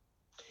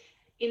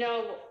You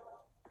know,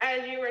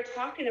 as you were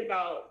talking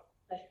about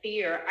the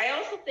fear, I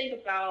also think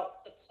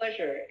about the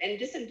pleasure. And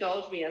just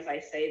indulge me as I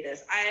say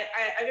this.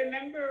 I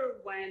remember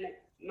when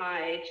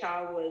my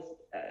child was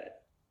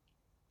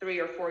 3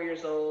 or 4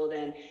 years old,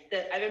 and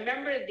I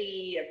remember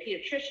the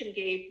pediatrician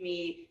gave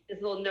me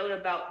this little note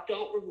about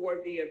don't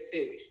reward via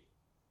food.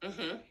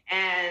 Mm-hmm.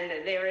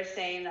 And they were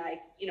saying, like,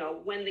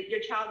 when your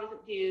child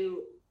doesn't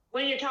do,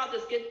 when your child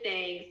does good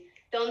things,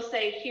 don't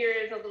say,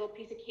 here's a little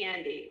piece of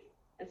candy.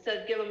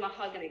 Instead, give them a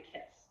hug and a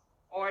kiss,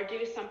 or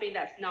do something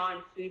that's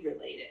non-food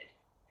related.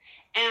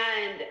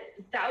 And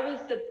that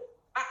was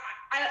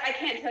I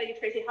can't tell you,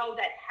 Tracy, how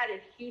that had a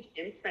huge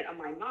imprint on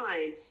my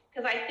mind,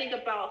 because I think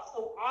about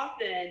so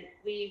often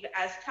we've,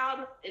 as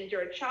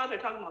during childhood,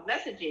 talking about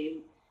messaging,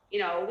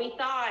 we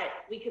thought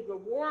we could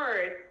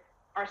reward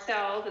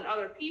ourselves and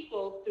other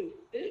people through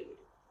food.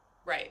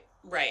 Right,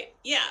 right.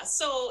 Yeah.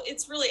 So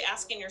it's really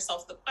asking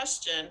yourself the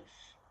question,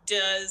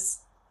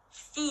 does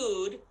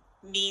food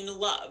mean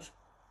love?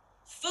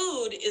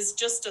 Food is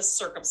just a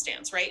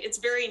circumstance, right? It's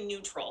very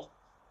neutral.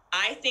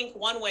 I think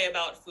one way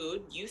about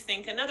food, you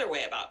think another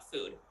way about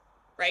food,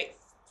 right?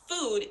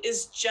 Food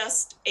is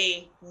just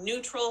a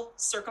neutral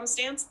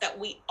circumstance that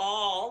we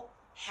all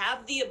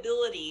have the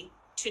ability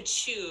to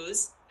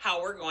choose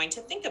how we're going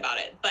to think about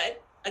it.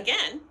 But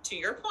again, to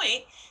your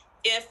point,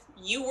 if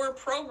you were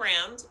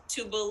programmed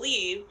to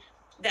believe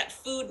that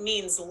food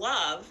means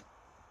love,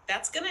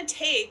 that's going to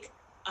take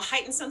a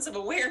heightened sense of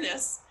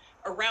awareness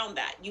around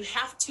that. You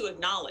have to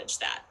acknowledge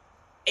that.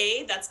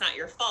 That's not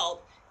your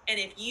fault. And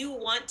if you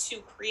want to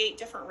create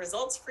different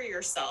results for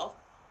yourself,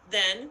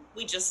 then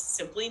we just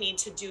simply need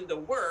to do the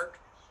work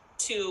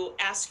to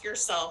ask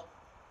yourself,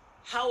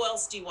 how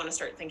else do you want to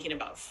start thinking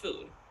about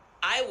food?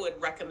 I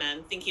would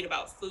recommend thinking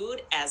about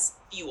food as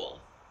fuel,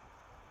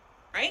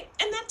 right?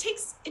 And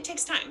it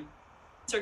takes time.